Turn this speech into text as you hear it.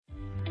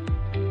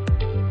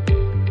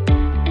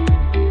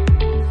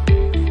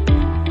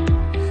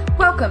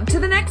Welcome to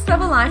the Next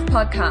Level Life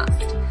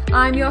podcast.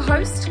 I'm your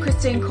host,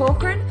 Christine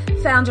Corcoran,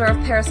 founder of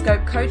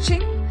Periscope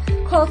Coaching,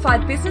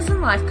 qualified business and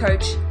life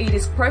coach,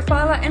 eDisc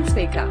profiler and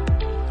speaker.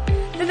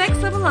 The Next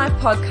Level Life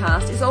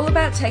podcast is all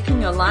about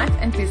taking your life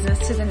and business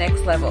to the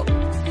next level.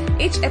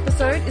 Each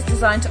episode is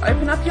designed to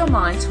open up your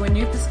mind to a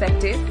new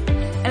perspective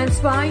and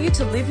inspire you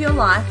to live your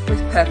life with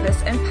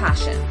purpose and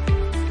passion.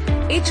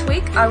 Each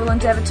week, I will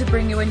endeavour to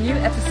bring you a new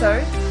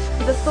episode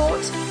with a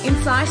thought,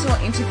 insight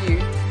or interview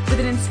with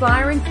an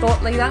inspiring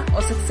thought leader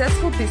or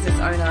successful business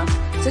owner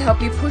to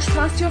help you push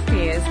past your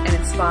fears and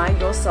inspire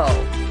your soul.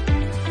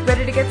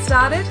 Ready to get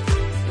started?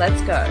 Let's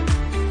go.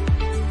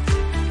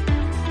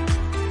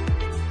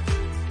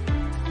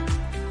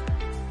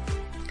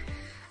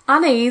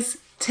 Unease,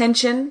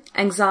 tension,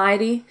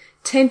 anxiety,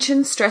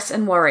 tension, stress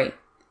and worry,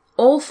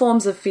 all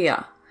forms of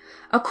fear,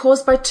 are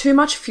caused by too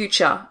much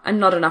future and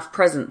not enough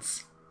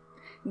presence.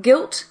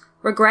 Guilt,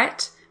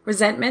 regret,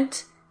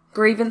 resentment,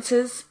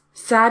 grievances,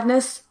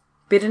 sadness,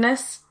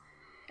 bitterness,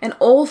 and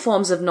all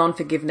forms of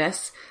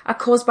non-forgiveness are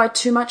caused by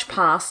too much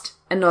past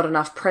and not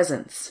enough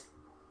presence.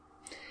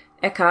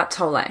 Eckhart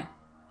Tolle.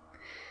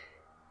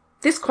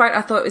 This quote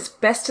I thought was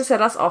best to set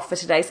us off for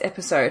today's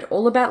episode,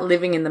 all about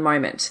living in the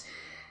moment.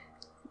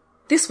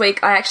 This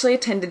week I actually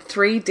attended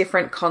 3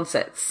 different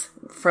concerts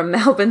from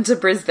Melbourne to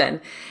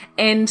Brisbane,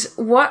 and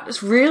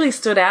what really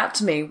stood out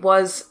to me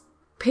was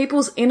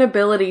people's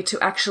inability to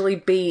actually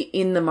be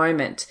in the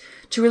moment,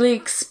 to really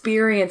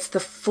experience the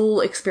full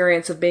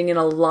experience of being in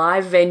a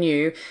live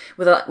venue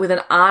with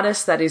an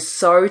artist that is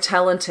so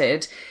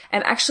talented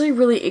and actually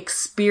really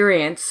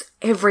experience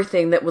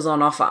everything that was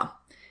on offer.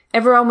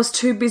 Everyone was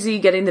too busy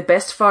getting the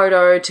best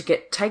photo,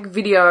 to take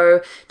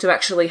video, to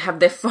actually have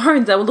their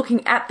phones. They were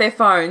looking at their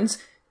phones,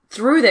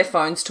 through their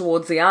phones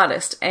towards the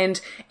artist.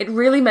 And it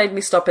really made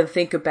me stop and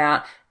think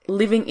about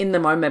living in the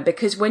moment,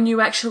 because when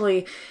you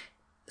actually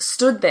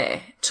stood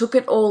there, took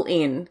it all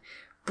in,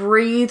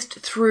 breathed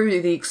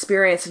through the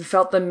experience and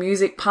felt the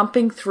music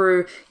pumping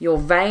through your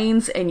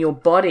veins and your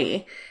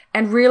body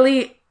and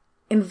really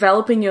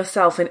enveloping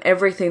yourself in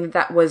everything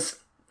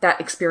that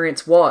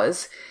experience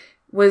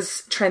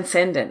was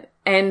transcendent.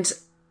 And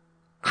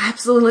I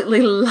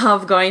absolutely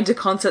love going to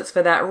concerts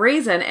for that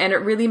reason. And it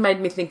really made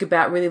me think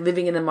about really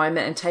living in the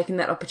moment and taking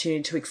that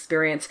opportunity to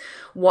experience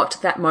what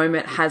that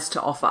moment has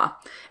to offer.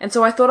 And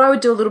so I thought I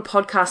would do a little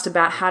podcast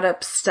about how to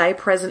stay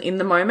present in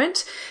the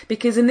moment,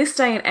 because in this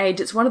day and age,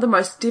 it's one of the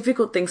most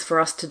difficult things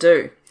for us to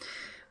do.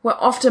 We're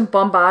often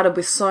bombarded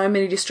with so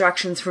many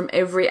distractions from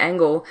every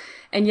angle,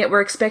 and yet we're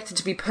expected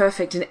to be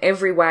perfect in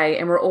every way,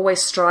 and we're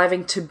always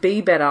striving to be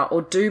better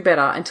or do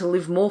better and to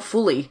live more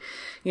fully,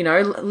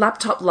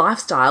 laptop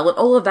lifestyle and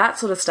all of that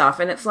sort of stuff.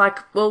 And it's like,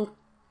 well,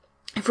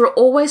 if we're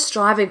always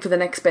striving for the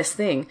next best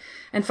thing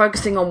and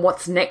focusing on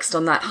what's next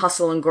on that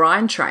hustle and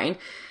grind train,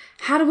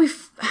 how do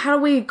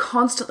we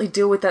constantly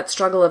deal with that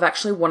struggle of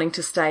actually wanting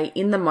to stay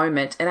in the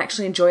moment and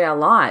actually enjoy our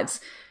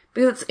lives?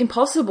 Because it's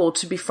impossible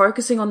to be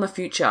focusing on the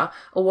future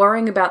or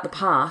worrying about the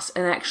past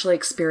and actually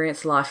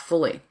experience life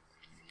fully.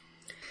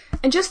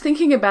 And just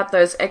thinking about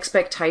those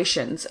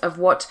expectations of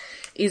what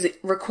is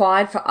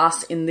required for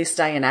us in this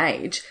day and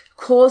age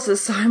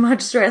causes so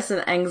much stress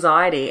and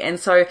anxiety. And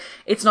so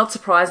it's not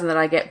surprising that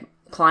I get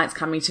clients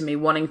coming to me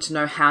wanting to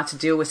know how to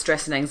deal with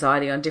stress and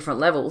anxiety on different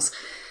levels.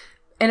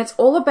 And it's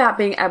all about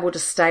being able to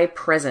stay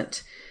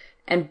present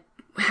and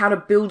how to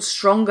build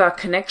stronger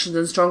connections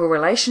and stronger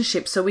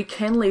relationships so we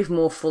can live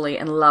more fully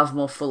and love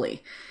more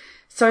fully.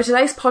 So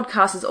today's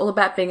podcast is all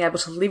about being able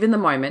to live in the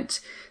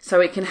moment so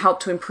it can help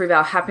to improve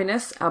our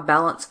happiness, our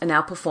balance, and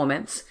our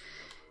performance,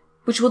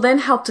 which will then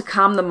help to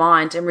calm the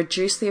mind and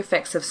reduce the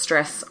effects of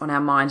stress on our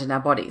mind and our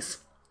bodies.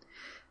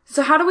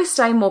 So how do we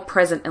stay more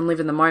present and live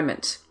in the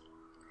moment?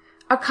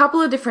 A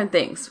couple of different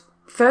things.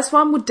 First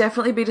one would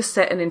definitely be to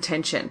set an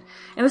intention.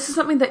 And this is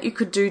something that you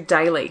could do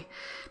daily,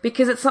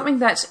 because it's something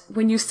that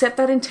when you set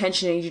that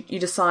intention and you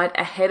decide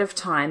ahead of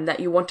time that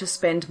you want to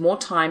spend more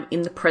time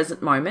in the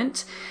present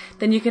moment,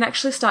 then you can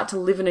actually start to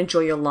live and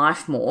enjoy your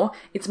life more.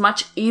 It's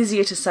much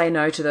easier to say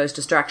no to those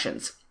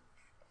distractions.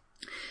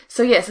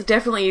 So yes, it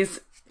definitely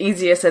is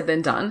easier said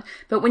than done.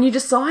 But when you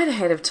decide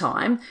ahead of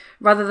time,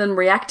 rather than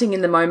reacting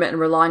in the moment and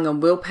relying on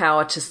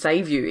willpower to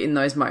save you in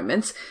those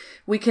moments,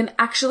 we can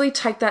actually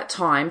take that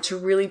time to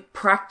really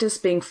practice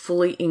being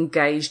fully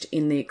engaged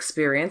in the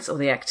experience or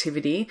the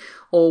activity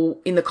or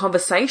in the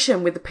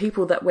conversation with the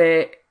people that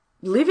we're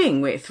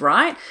living with,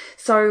 right?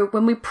 So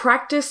when we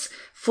practice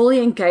fully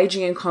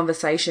engaging in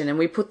conversation and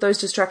we put those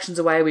distractions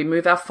away, we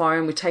move our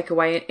phone, we take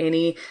away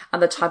any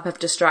other type of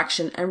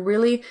distraction and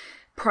really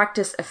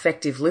practice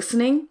effective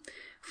listening,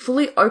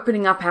 fully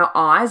opening up our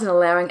eyes and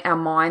allowing our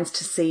minds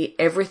to see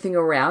everything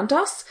around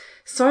us.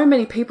 So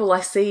many people I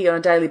see on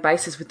a daily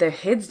basis with their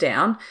heads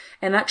down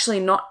and actually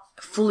not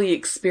fully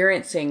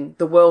experiencing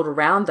the world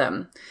around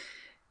them.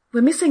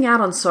 We're missing out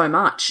on so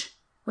much.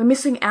 We're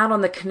missing out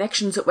on the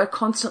connections that we're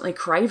constantly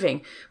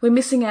craving. We're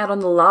missing out on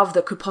the love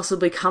that could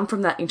possibly come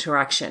from that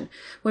interaction.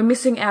 We're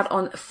missing out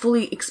on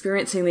fully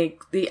experiencing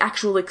the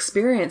actual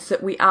experience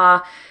that we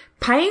are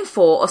paying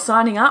for or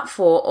signing up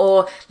for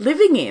or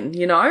living in,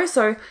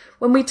 So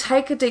when we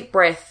take a deep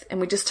breath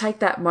and we just take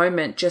that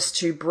moment just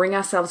to bring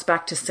ourselves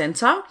back to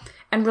center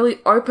and really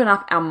open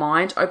up our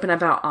mind, open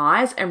up our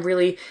eyes, and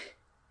really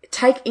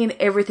take in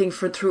everything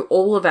through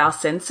all of our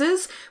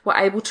senses, we're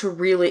able to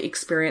really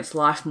experience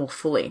life more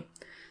fully.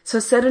 So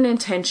set an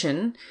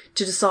intention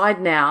to decide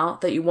now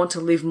that you want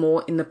to live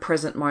more in the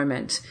present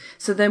moment.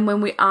 So then when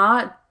we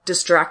are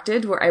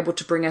distracted, we're able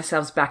to bring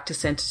ourselves back to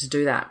center to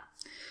do that.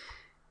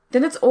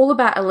 Then it's all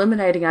about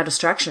eliminating our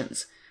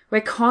distractions.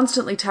 We're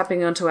constantly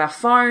tapping onto our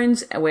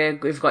phones, and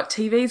we've got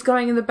TVs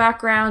going in the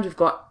background, we've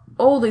got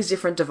all these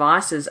different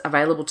devices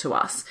available to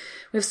us.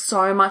 We have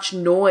so much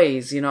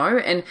noise,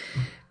 and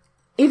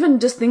even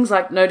just things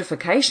like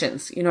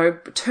notifications,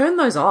 turn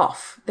those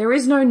off. There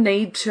is no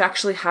need to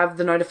actually have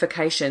the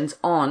notifications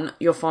on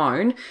your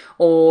phone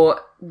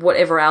or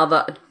whatever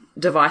other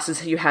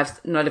devices you have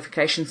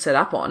notifications set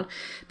up on,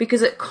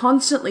 because it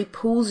constantly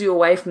pulls you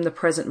away from the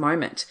present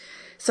moment.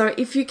 So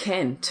if you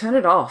can, turn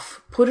it off,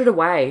 put it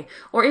away,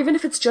 or even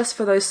if it's just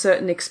for those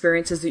certain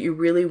experiences that you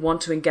really want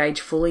to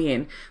engage fully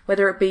in,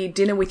 whether it be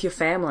dinner with your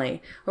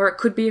family, or it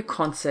could be a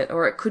concert,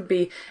 or it could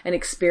be an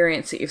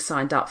experience that you've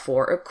signed up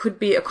for, or it could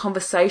be a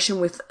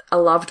conversation with a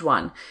loved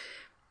one.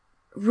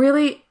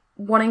 Really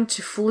wanting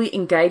to fully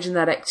engage in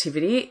that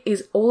activity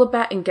is all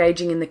about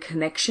engaging in the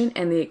connection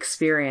and the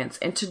experience.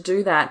 And to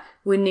do that,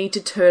 we need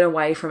to turn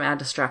away from our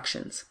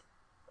distractions.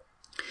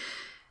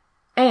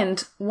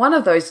 And one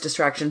of those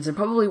distractions, and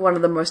probably one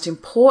of the most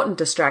important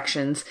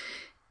distractions,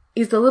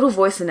 is the little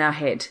voice in our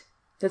head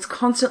that's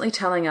constantly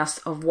telling us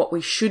of what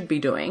we should be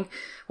doing,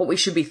 what we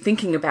should be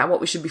thinking about, what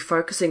we should be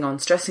focusing on,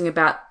 stressing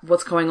about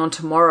what's going on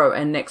tomorrow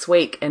and next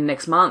week and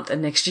next month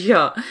and next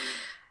year.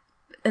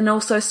 And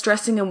also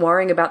stressing and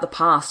worrying about the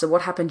past, or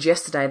what happened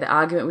yesterday, the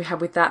argument we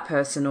had with that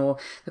person, or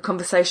the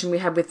conversation we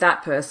had with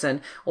that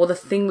person, or the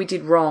thing we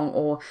did wrong,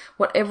 or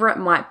whatever it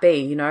might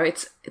be.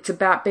 It's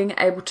about being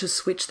able to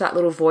switch that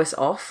little voice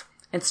off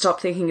and stop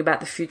thinking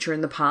about the future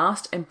and the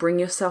past and bring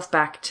yourself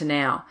back to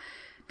now.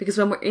 Because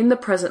when we're in the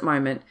present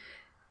moment,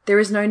 there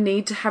is no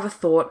need to have a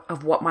thought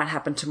of what might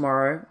happen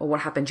tomorrow or what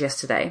happened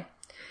yesterday.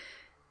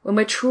 When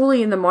we're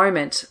truly in the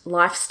moment,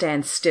 life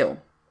stands still.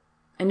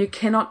 And you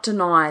cannot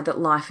deny that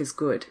life is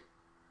good.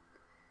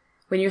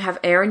 When you have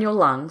air in your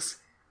lungs,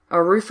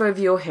 a roof over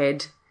your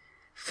head,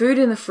 food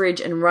in the fridge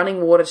and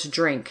running water to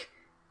drink,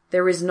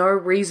 there is no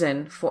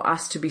reason for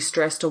us to be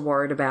stressed or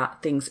worried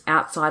about things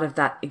outside of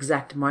that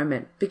exact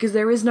moment, because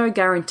there is no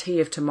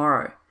guarantee of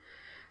tomorrow.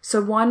 So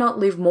why not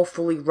live more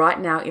fully right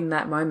now in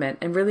that moment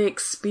and really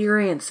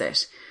experience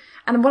it?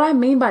 And what I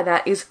mean by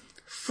that is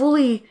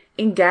fully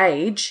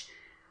engage,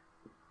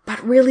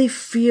 but really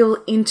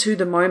feel into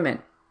the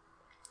moment.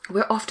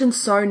 We're often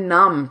so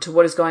numb to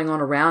what is going on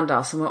around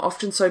us, and we're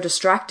often so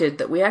distracted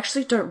that we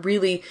actually don't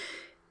really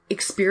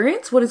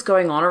experience what is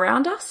going on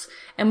around us.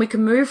 And we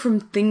can move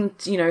from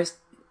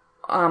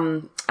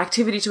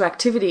activity to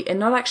activity and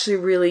not actually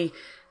really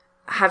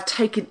have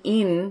taken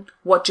in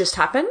what just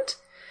happened.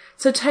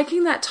 So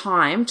taking that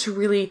time to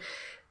really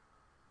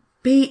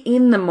be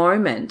in the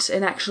moment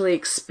and actually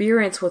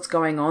experience what's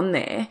going on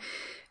there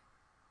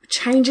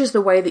changes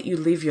the way that you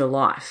live your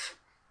life.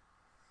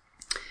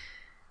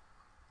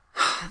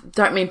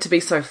 Don't mean to be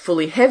so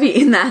fully heavy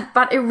in that,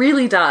 but it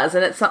really does.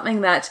 And it's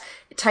something that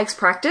it takes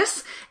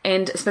practice,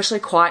 and especially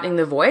quietening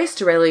the voice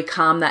to really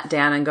calm that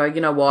down and go,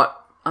 you know what?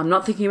 I'm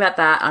not thinking about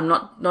that. I'm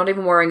not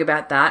even worrying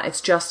about that. It's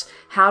just,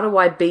 how do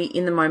I be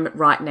in the moment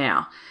right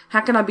now?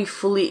 How can I be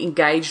fully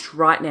engaged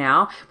right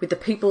now with the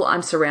people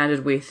I'm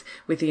surrounded with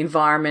the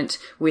environment,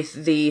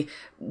 with the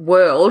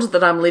world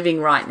that I'm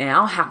living right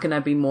now? How can I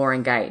be more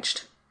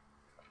engaged?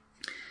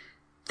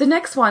 The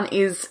next one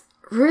is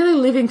really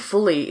living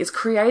fully, is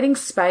creating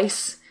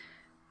space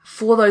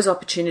for those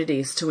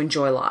opportunities to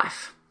enjoy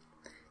life.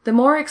 The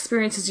more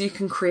experiences you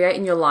can create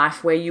in your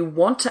life where you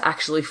want to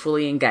actually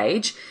fully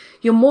engage,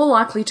 you're more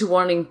likely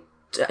to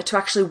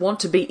actually want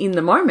to be in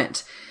the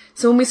moment.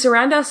 So when we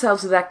surround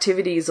ourselves with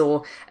activities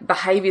or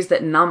behaviors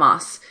that numb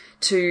us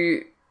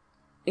to,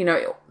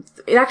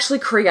 it actually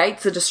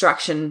creates a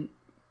distraction.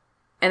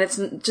 And it's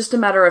just a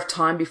matter of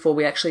time before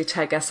we actually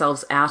take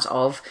ourselves out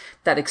of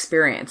that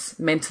experience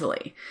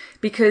mentally.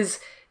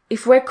 Because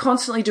if we're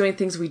constantly doing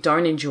things we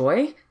don't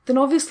enjoy, then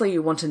obviously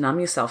you want to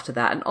numb yourself to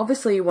that. And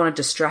obviously you want to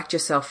distract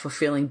yourself for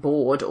feeling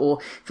bored or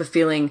for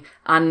feeling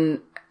unhappy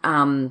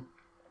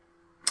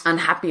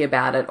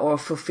about it or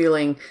for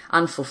feeling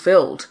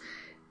unfulfilled.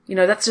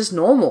 That's just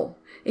normal.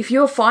 If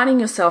you're finding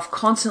yourself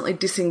constantly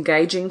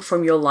disengaging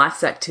from your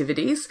life's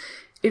activities,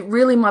 it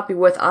really might be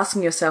worth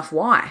asking yourself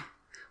why.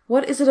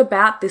 What is it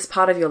about this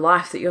part of your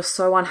life that you're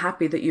so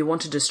unhappy that you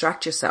want to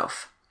distract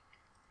yourself?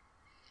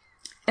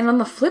 And on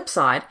the flip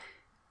side,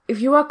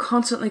 if you are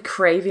constantly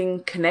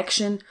craving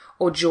connection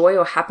or joy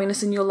or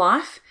happiness in your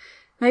life,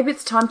 maybe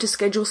it's time to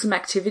schedule some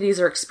activities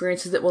or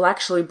experiences that will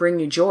actually bring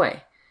you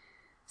joy.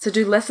 So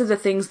do less of the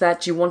things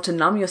that you want to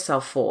numb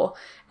yourself for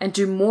and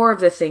do more of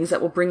the things that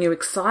will bring you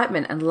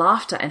excitement and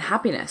laughter and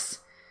happiness.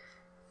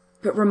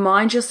 But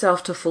remind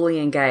yourself to fully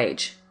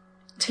engage.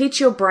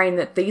 Teach your brain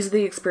that these are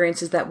the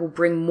experiences that will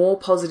bring more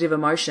positive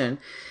emotion,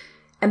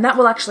 and that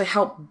will actually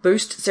help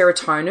boost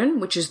serotonin,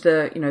 which is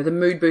the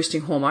mood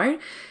boosting hormone,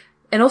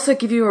 and also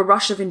give you a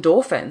rush of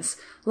endorphins.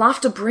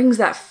 Laughter brings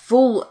that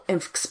full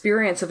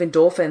experience of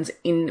endorphins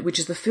which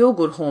is the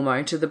feel-good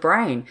hormone, to the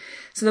brain.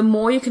 So the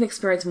more you can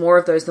experience more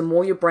of those, the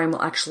more your brain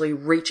will actually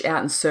reach out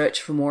and search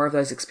for more of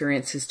those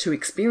experiences to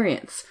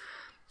experience.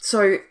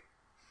 So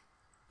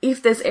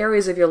if there's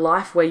areas of your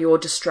life where you're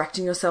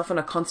distracting yourself on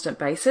a constant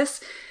basis,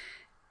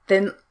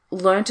 then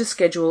learn to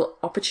schedule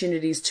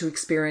opportunities to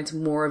experience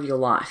more of your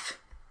life.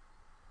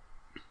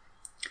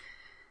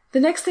 The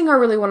next thing I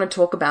really want to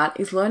talk about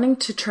is learning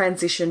to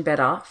transition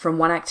better from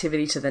one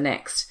activity to the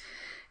next.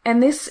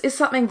 And this is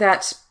something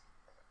that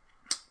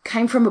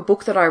came from a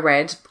book that I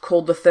read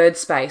called The Third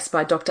Space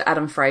by Dr.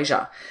 Adam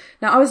Fraser.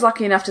 Now, I was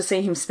lucky enough to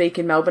see him speak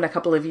in Melbourne a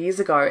couple of years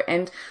ago,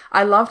 and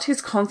I loved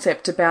his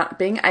concept about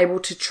being able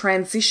to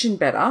transition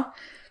better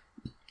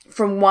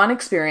from one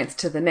experience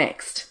to the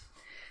next.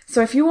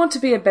 So if you want to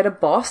be a better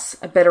boss,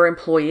 a better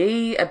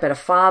employee, a better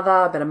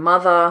father, a better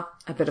mother,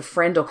 a better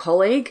friend or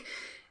colleague,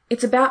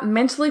 it's about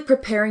mentally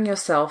preparing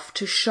yourself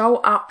to show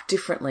up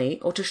differently,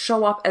 or to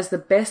show up as the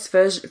best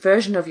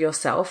version of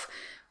yourself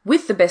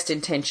with the best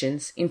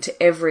intentions into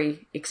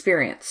every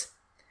experience.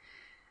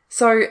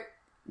 So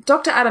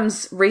Dr.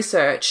 Adams'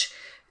 research,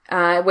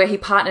 where he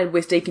partnered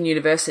with Deakin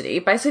University,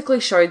 basically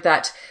showed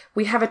that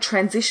we have a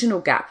transitional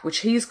gap, which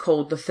he's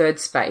called the third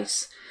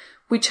space,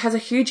 which has a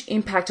huge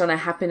impact on our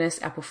happiness,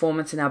 our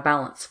performance, and our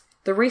balance.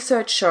 The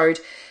research showed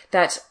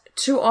that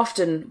too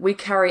often we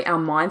carry our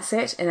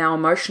mindset and our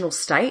emotional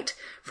state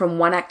from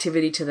one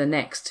activity to the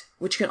next,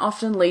 which can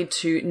often lead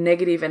to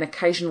negative and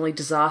occasionally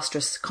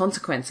disastrous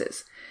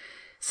consequences.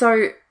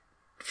 So,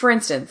 for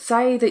instance,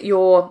 say that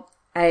you're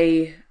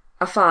a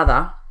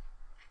father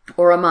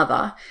or a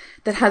mother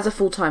that has a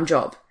full-time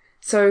job.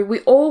 So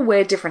we all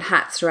wear different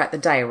hats throughout the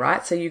day,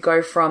 right? So you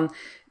go from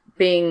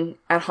being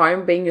at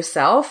home, being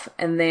yourself,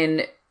 and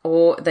then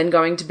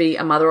going to be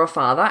a mother or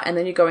father, and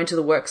then you go into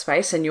the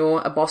workspace and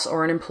you're a boss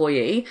or an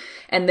employee,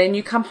 and then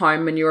you come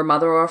home and you're a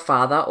mother or a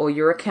father, or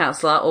you're a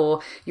counselor,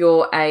 or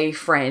you're a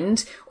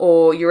friend,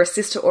 or you're a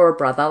sister or a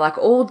brother. Like,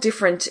 all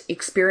different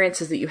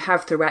experiences that you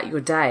have throughout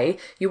your day,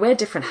 you wear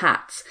different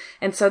hats.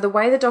 And so the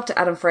way that Dr.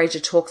 Adam Fraser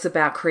talks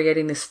about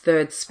creating this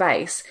third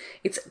space,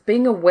 it's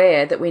being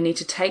aware that we need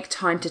to take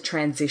time to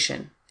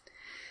transition.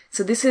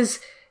 So this is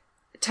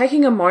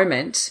taking a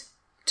moment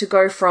to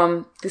go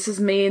from, this is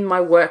me in my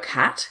work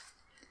hat,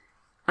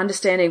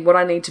 understanding what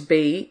I need to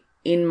be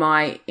in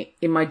my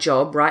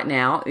job right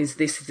now is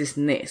this,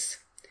 and this.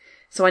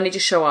 So I need to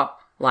show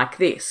up like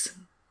this.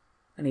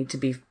 I need to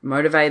be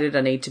motivated,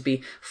 I need to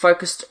be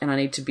focused, and I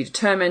need to be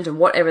determined, and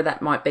whatever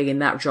that might be in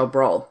that job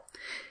role.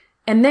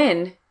 And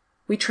then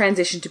we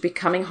transition to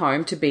becoming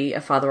home to be a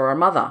father or a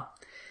mother.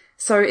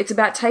 So it's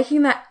about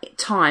taking that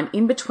time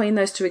in between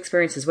those two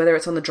experiences, whether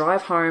it's on the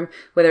drive home,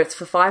 whether it's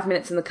for 5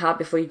 minutes in the car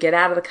before you get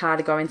out of the car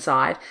to go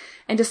inside,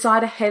 and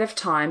decide ahead of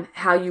time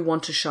how you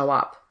want to show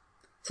up.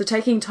 So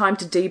taking time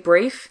to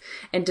debrief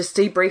and just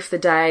debrief the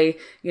day,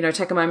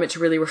 take a moment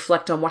to really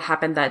reflect on what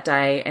happened that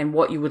day and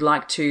what you would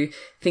like to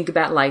think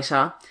about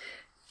later.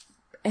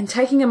 And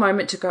taking a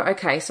moment to go,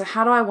 okay, so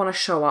how do I want to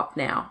show up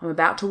now? I'm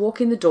about to walk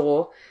in the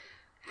door.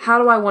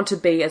 How do I want to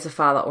be as a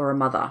father or a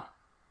mother?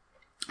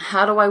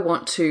 How do I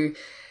want to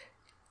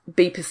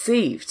be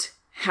perceived?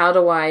 How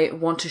do I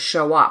want to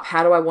show up?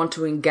 How do I want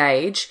to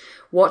engage?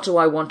 What do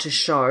I want to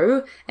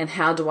show? And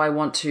how do I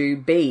want to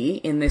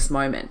be in this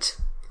moment?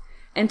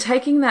 And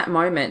taking that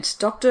moment,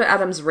 Dr.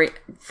 Adams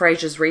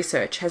Fraser's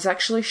research has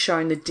actually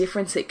shown the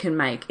difference it can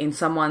make in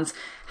someone's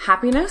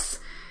happiness,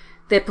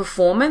 their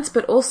performance,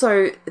 but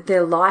also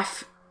their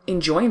life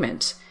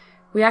enjoyment.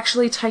 We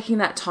actually taking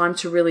that time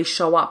to really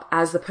show up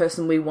as the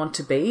person we want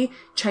to be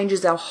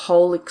changes our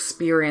whole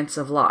experience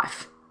of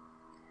life.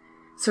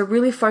 So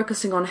really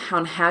focusing on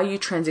how you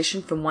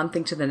transition from one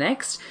thing to the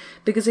next,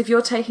 because if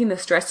you're taking the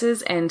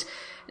stresses and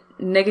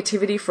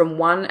negativity from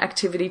one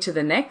activity to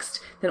the next,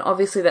 then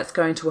obviously that's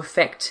going to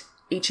affect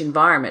each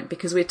environment,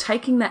 because we're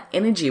taking that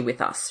energy with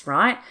us,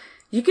 right?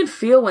 You can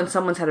feel when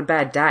someone's had a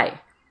bad day.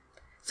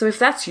 So if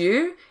that's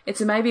you, it's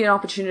maybe an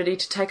opportunity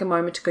to take a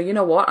moment to go, you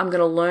know what, I'm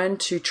going to learn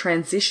to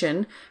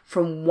transition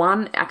from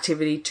one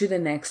activity to the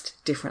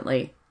next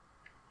differently.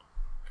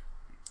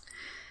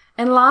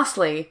 And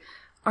lastly,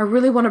 I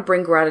really want to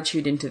bring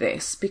gratitude into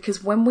this,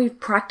 because when we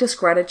practice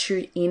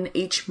gratitude in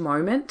each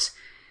moment,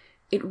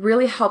 it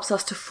really helps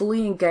us to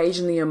fully engage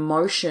in the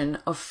emotion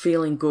of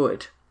feeling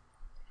good.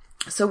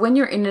 So when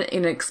you're in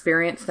an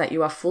experience that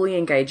you are fully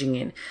engaging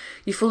in,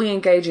 you're fully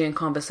engaging in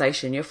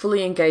conversation, you're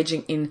fully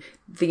engaging in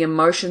the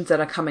emotions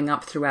that are coming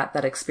up throughout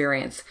that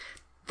experience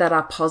that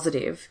are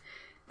positive,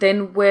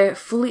 then we're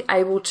fully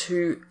able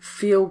to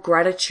feel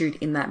gratitude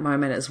in that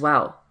moment as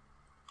well.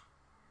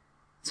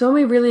 So when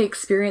we really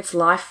experience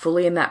life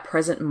fully in that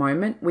present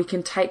moment, we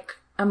can take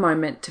a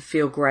moment to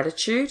feel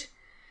gratitude,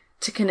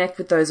 to connect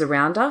with those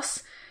around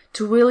us,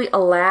 to really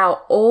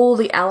allow all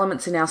the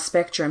elements in our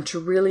spectrum to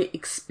really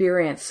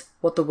experience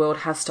what the world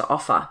has to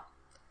offer.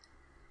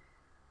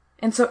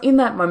 And so in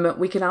that moment,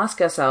 we can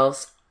ask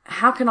ourselves,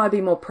 how can I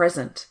be more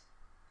present?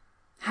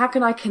 How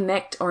can I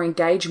connect or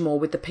engage more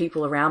with the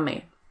people around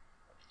me?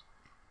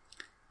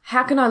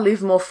 How can I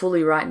live more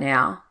fully right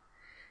now?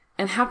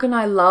 And how can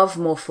I love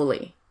more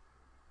fully?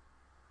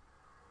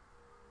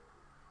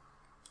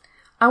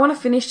 I want to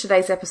finish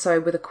today's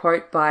episode with a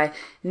quote by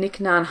Thich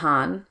Nhat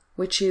Hanh,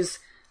 which is,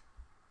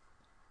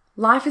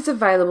 "Life is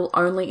available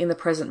only in the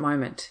present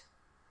moment.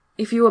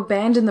 If you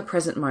abandon the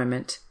present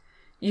moment,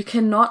 you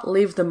cannot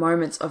live the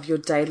moments of your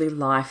daily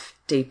life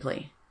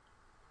deeply."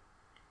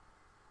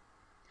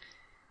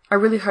 I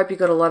really hope you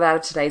got a lot out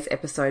of today's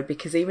episode,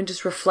 because even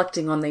just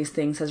reflecting on these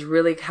things has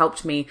really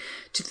helped me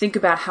to think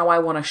about how I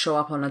want to show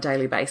up on a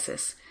daily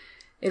basis.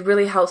 It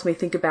really helps me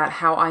think about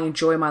how I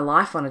enjoy my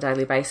life on a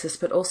daily basis,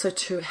 but also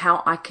to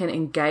how I can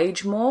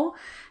engage more.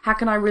 How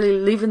can I really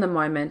live in the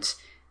moment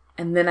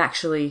and then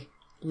actually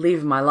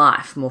live my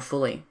life more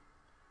fully?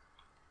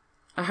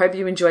 I hope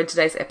you enjoyed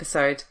today's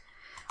episode.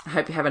 I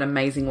hope you have an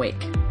amazing week.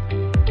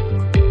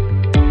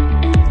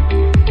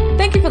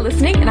 Thank you for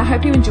listening, and I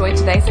hope you enjoyed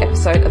today's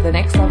episode of the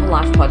Next Level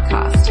Life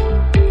podcast.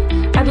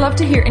 I'd love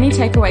to hear any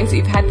takeaways that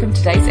you've had from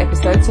today's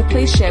episode, so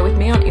please share with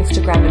me on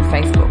Instagram and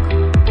Facebook.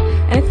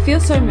 And if you feel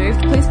so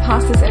moved, please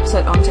pass this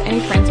episode on to any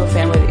friends or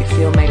family that you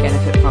feel may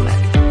benefit from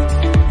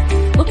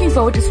it. Looking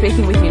forward to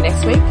speaking with you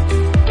next week,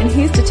 and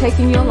here's to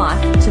taking your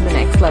life to the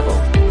next level.